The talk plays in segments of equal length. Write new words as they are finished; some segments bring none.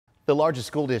The largest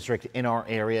school district in our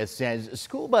area says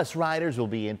school bus riders will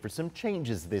be in for some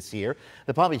changes this year.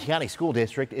 The Palm Beach County School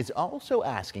District is also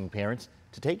asking parents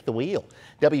to take the wheel.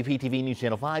 WPTV News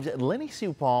Channel 5's Lenny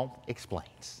Sue Paul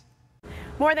explains.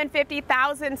 More than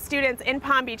 50,000 students in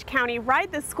Palm Beach County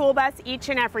ride the school bus each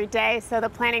and every day, so the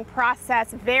planning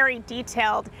process very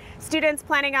detailed. Students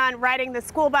planning on riding the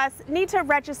school bus need to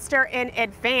register in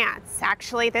advance.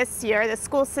 Actually, this year, the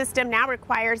school system now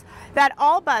requires that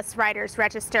all bus riders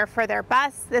register for their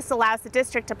bus. This allows the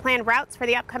district to plan routes for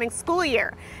the upcoming school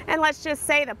year. And let's just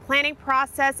say the planning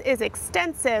process is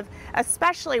extensive,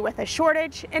 especially with a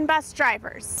shortage in bus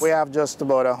drivers. We have just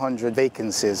about 100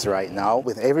 vacancies right now.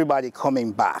 With everybody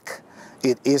coming back,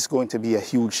 it is going to be a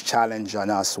huge challenge on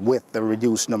us with the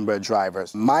reduced number of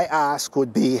drivers. My ask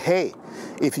would be, hey,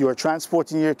 if you are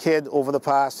transporting your kid over the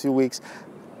past few weeks,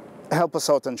 help us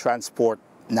out on transport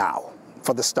now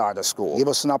for the start of school. Give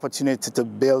us an opportunity to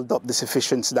build up this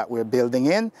efficiency that we're building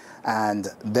in, and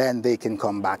then they can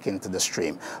come back into the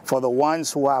stream. For the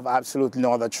ones who have absolutely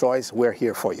no other choice, we're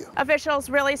here for you.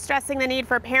 Officials really stressing the need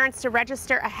for parents to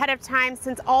register ahead of time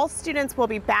since all students will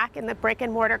be back in the brick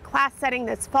and mortar class setting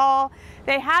this fall.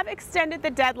 They have extended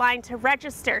the deadline to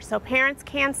register so parents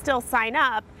can still sign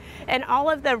up. And all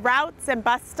of the routes and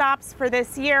bus stops for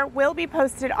this year will be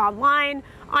posted online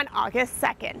on August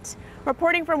 2nd.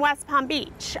 Reporting from West Palm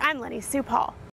Beach, I'm Lenny Sue Paul.